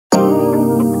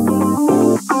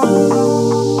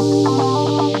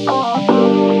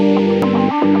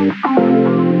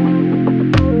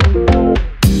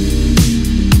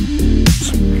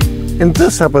In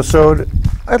this episode,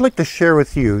 I'd like to share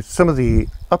with you some of the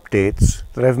updates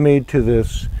that I've made to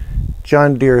this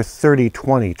John Deere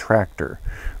 3020 tractor.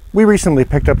 We recently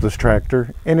picked up this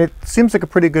tractor and it seems like a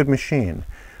pretty good machine.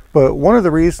 But one of the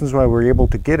reasons why we were able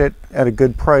to get it at a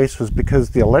good price was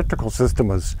because the electrical system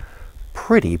was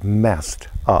pretty messed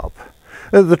up.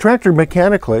 The tractor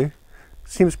mechanically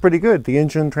seems pretty good. The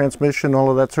engine, transmission,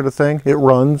 all of that sort of thing. It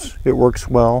runs, it works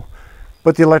well.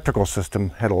 But the electrical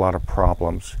system had a lot of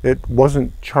problems. It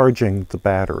wasn't charging the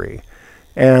battery.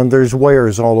 And there's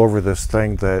wires all over this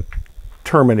thing that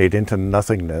terminate into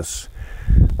nothingness.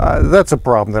 That's a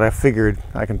problem that I figured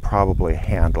I can probably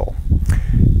handle.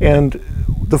 And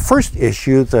the first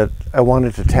issue that I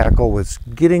wanted to tackle was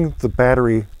getting the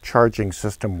battery charging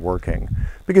system working,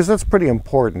 because that's pretty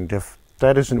important. If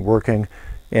that isn't working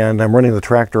and I'm running the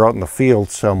tractor out in the field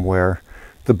somewhere,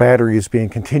 the battery is being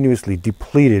continuously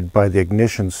depleted by the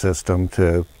ignition system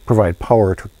to provide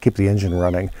power to keep the engine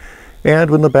running. And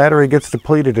when the battery gets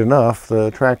depleted enough, the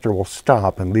tractor will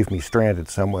stop and leave me stranded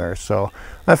somewhere. So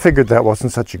I figured that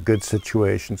wasn't such a good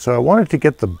situation. So I wanted to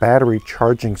get the battery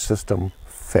charging system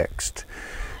fixed.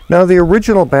 Now, the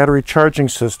original battery charging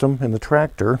system in the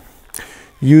tractor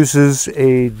uses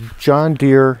a John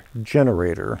Deere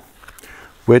generator,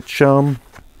 which is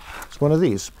one of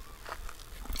these.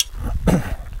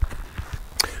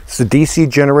 It's a DC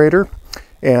generator,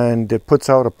 and it puts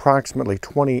out approximately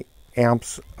 20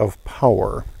 amps of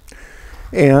power.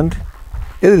 And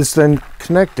it is then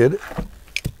connected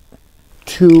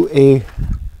to a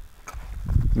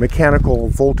mechanical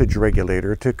voltage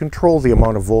regulator to control the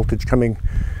amount of voltage coming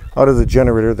out of the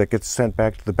generator that gets sent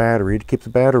back to the battery to keep the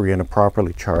battery in a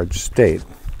properly charged state.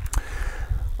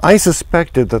 I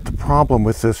suspected that the problem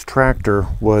with this tractor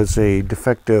was a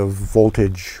defective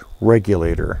voltage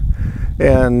regulator.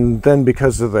 And then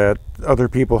because of that, other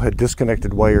people had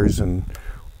disconnected wires, and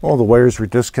all the wires were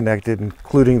disconnected,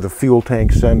 including the fuel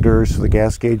tank sender, so the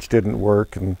gas gauge didn't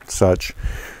work and such.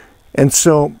 And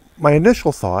so my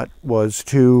initial thought was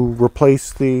to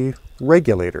replace the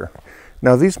regulator.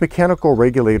 Now, these mechanical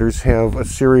regulators have a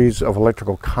series of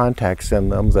electrical contacts in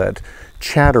them that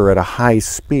chatter at a high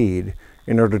speed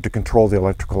in order to control the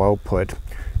electrical output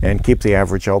and keep the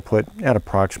average output at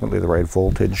approximately the right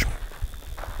voltage.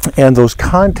 And those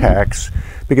contacts,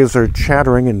 because they're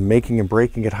chattering and making and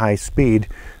breaking at high speed,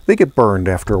 they get burned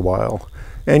after a while.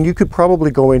 And you could probably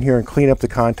go in here and clean up the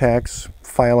contacts,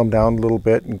 file them down a little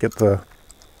bit, and get the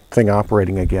thing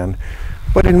operating again.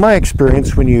 But in my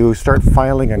experience, when you start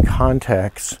filing on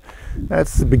contacts,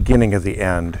 that's the beginning of the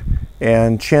end.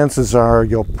 And chances are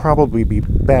you'll probably be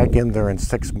back in there in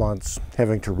 6 months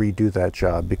having to redo that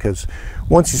job, because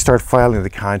once you start filing the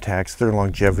contacts, their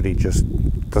longevity just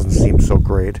doesn't seem so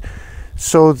great.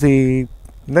 So the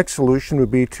next solution would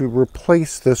be to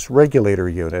replace this regulator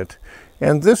unit.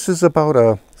 And this is about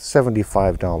a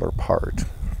 $75 part.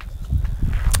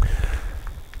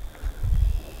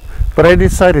 But I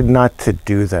decided not to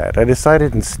do that. I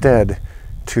decided instead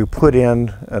to put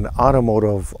in an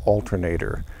automotive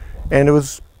alternator. And it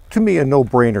was, to me, a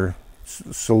no-brainer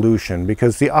solution,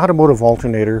 because the automotive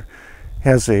alternator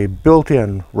has a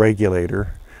built-in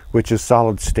regulator, which is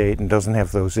solid state and doesn't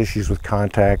have those issues with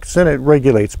contacts, and it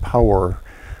regulates power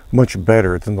much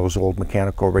better than those old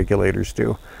mechanical regulators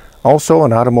do. Also,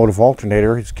 an automotive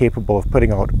alternator is capable of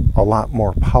putting out a lot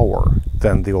more power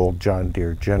than the old John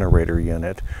Deere generator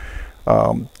unit.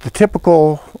 The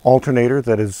typical alternator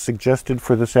that is suggested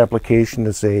for this application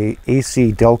is a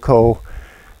AC Delco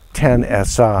 10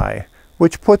 SI,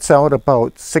 which puts out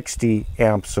about 60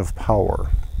 amps of power,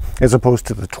 as opposed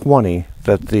to the 20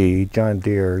 that the John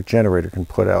Deere generator can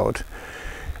put out.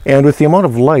 And with the amount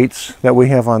of lights that we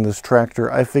have on this tractor,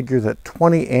 I figure that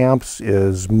 20 amps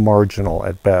is marginal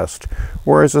at best,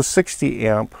 whereas a 60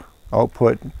 amp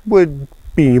output would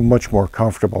be much more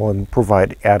comfortable and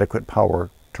provide adequate power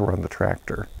to run the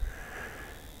tractor.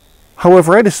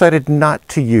 However, I decided not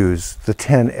to use the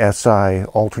 10 SI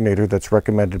alternator that's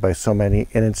recommended by so many,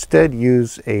 and instead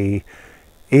use a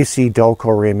AC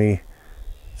Delco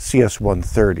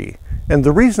CS130. And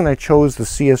the reason I chose the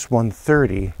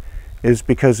CS130 is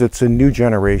because it's a new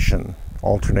generation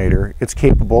alternator. It's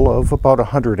capable of about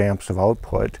 100 amps of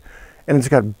output, and it's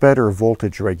got better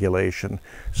voltage regulation.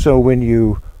 So when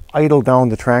you idle down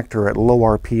the tractor at low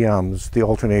RPMs, the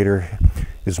alternator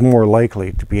is more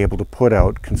likely to be able to put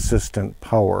out consistent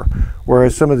power.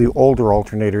 Whereas some of the older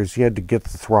alternators, you had to get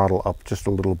the throttle up just a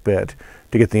little bit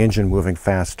to get the engine moving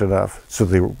fast enough so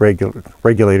the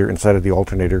regulator inside of the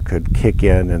alternator could kick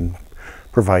in and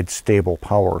provide stable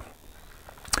power.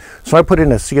 So I put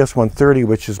in a CS130,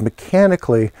 which is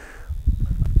mechanically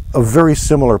a very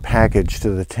similar package to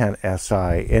the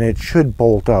 10SI, and it should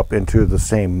bolt up into the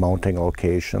same mounting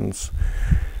locations.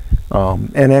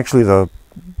 And actually the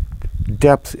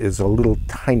depth is a little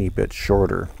tiny bit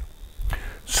shorter.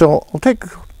 So I'll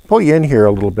pull you in here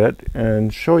a little bit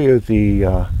and show you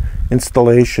the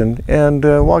installation and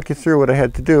walk you through what I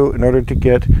had to do in order to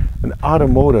get an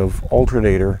automotive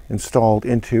alternator installed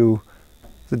into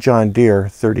the John Deere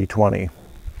 3020.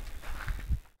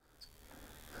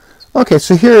 Okay,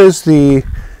 so here is the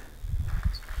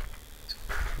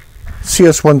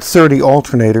CS130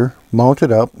 alternator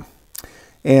mounted up,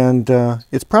 and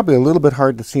it's probably a little bit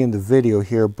hard to see in the video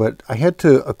here, but I had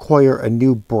to acquire a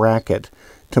new bracket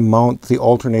to mount the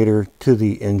alternator to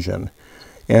the engine.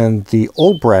 And the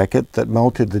old bracket that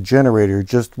mounted the generator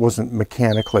just wasn't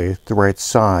mechanically the right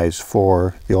size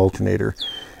for the alternator.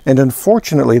 And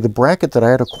unfortunately, the bracket that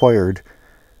I had acquired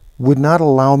would not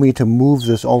allow me to move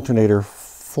this alternator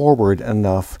forward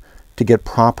enough to get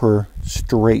proper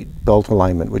straight belt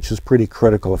alignment, which is pretty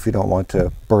critical if you don't want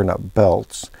to burn up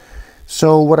belts.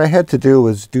 So what I had to do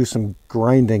was do some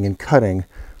grinding and cutting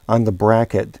on the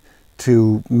bracket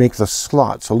to make the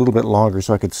slots a little bit longer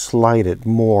so I could slide it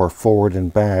more forward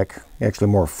and back, actually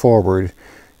more forward,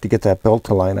 to get that belt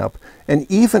to line up. And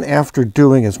even after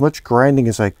doing as much grinding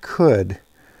as I could,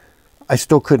 I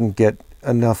still couldn't get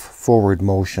enough forward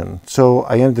motion. So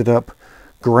I ended up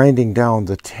grinding down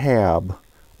the tab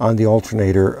on the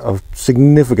alternator a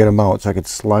significant amount so I could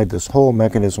slide this whole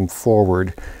mechanism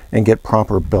forward and get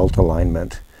proper belt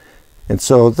alignment. And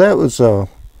so that was a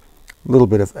little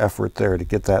bit of effort there to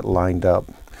get that lined up.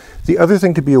 The other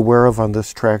thing to be aware of on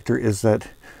this tractor is that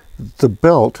the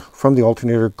belt from the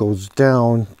alternator goes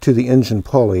down to the engine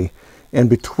pulley, and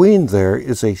between there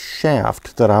is a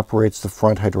shaft that operates the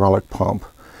front hydraulic pump.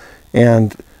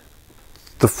 And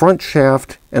the front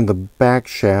shaft and the back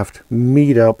shaft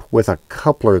meet up with a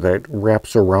coupler that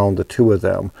wraps around the two of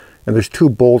them. And there's two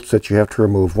bolts that you have to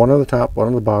remove, one on the top, one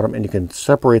on the bottom, and you can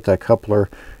separate that coupler,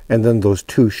 and then those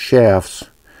two shafts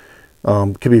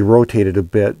can be rotated a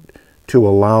bit to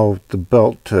allow the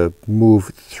belt to move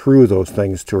through those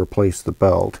things to replace the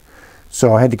belt.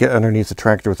 So I had to get underneath the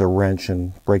tractor with a wrench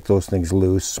and break those things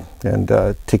loose and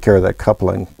take care of that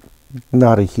coupling.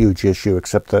 Not a huge issue,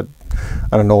 except that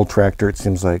on an old tractor it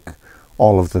seems like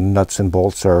all of the nuts and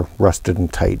bolts are rusted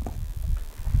and tight.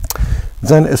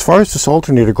 Then as far as this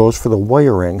alternator goes for the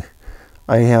wiring,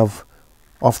 I have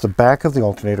off the back of the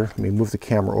alternator, let me move the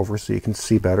camera over so you can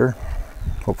see better,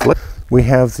 hopefully. We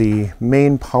have the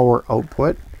main power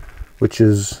output, which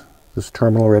is this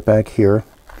terminal right back here.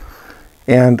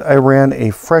 And I ran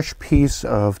a fresh piece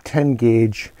of 10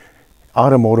 gauge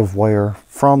automotive wire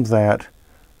from that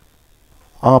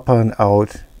up and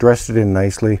out, dressed it in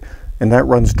nicely, and that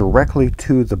runs directly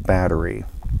to the battery.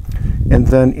 And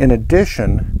then in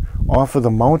addition, off of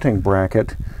the mounting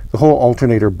bracket, the whole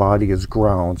alternator body is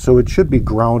ground, so it should be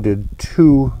grounded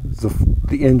to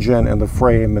the engine and the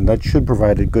frame, and that should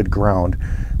provide a good ground.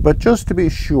 But just to be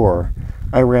sure,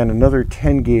 I ran another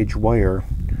 10 gauge wire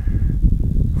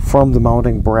from the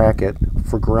mounting bracket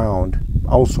for ground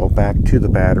also back to the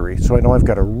battery. So I know I've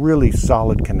got a really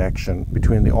solid connection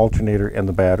between the alternator and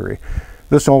the battery.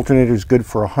 This alternator is good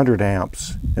for 100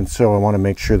 amps, and so I want to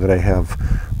make sure that I have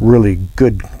really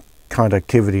good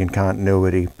conductivity and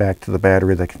continuity back to the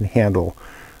battery that can handle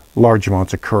large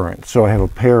amounts of current. So I have a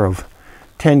pair of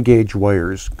 10 gauge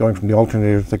wires going from the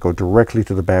alternator that go directly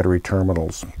to the battery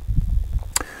terminals.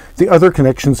 The other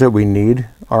connections that we need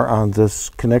are on this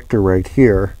connector right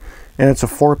here, and it's a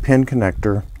 4-pin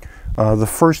connector. The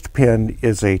first pin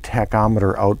is a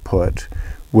tachometer output,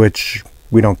 which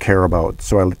we don't care about,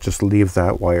 so I just leave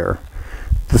that wire.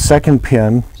 The second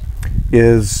pin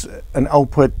is an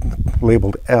output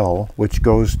labeled L, which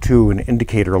goes to an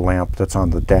indicator lamp that's on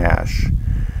the dash.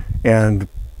 And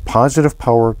positive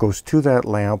power goes to that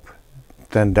lamp,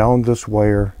 then down this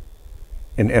wire,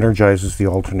 and energizes the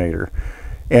alternator.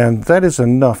 And that is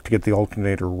enough to get the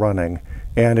alternator running,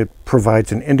 and it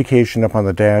provides an indication up on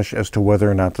the dash as to whether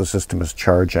or not the system is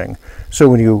charging. So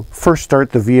when you first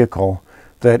start the vehicle,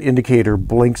 that indicator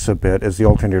blinks a bit as the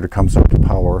alternator comes up to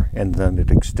power, and then it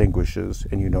extinguishes,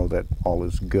 and you know that all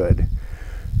is good.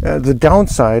 The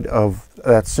downside of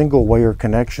that single wire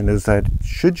connection is that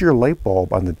should your light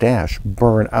bulb on the dash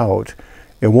burn out,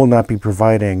 it will not be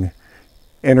providing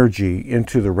energy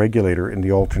into the regulator in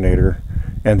the alternator,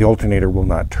 and the alternator will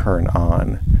not turn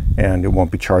on, and it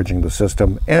won't be charging the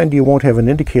system, and you won't have an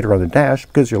indicator on the dash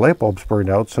because your light bulb's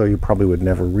burned out, so you probably would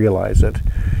never realize it.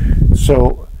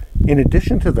 So in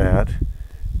addition to that,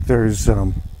 there's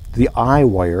the I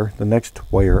wire, the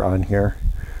next wire on here,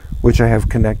 which I have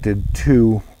connected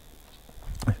to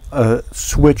a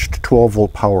switched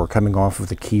 12-volt power coming off of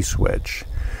the key switch.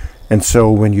 And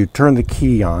so when you turn the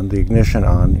key on, the ignition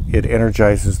on, it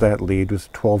energizes that lead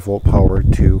with 12-volt power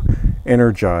to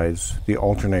energize the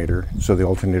alternator so the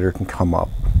alternator can come up.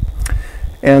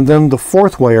 And then the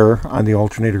fourth wire on the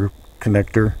alternator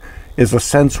connector is a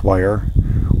sense wire,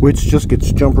 which just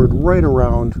gets jumpered right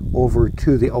around over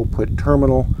to the output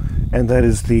terminal, and that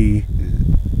is the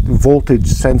voltage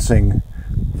sensing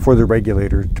for the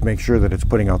regulator to make sure that it's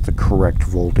putting out the correct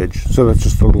voltage. So that's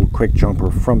just a little quick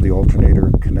jumper from the alternator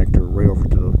connector right over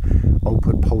to the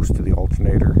output post to the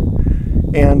alternator.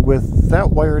 And with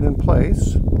that wired in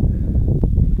place,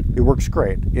 it works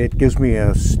great. It gives me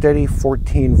a steady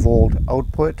 14-volt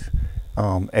output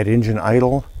at engine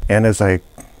idle, and as I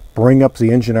bring up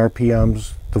the engine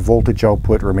RPMs, the voltage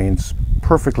output remains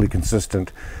perfectly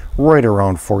consistent right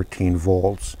around 14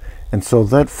 volts. And so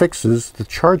that fixes the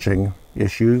charging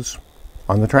issues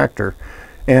on the tractor.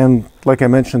 And like I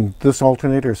mentioned, this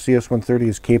alternator, CS130,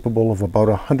 is capable of about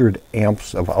 100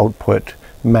 amps of output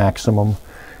maximum.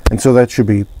 And so that should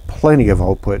be plenty of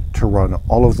output to run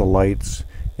all of the lights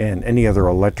and any other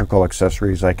electrical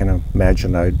accessories I can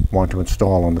imagine I'd want to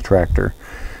install on the tractor.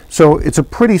 So it's a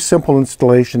pretty simple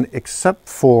installation, except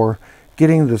for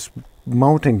getting this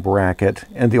mounting bracket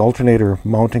and the alternator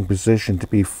mounting position to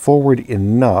be forward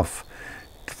enough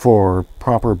for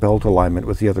proper belt alignment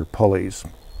with the other pulleys.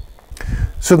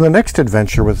 So the next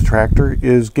adventure with the tractor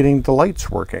is getting the lights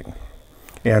working,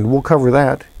 and we'll cover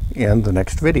that in the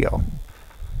next video.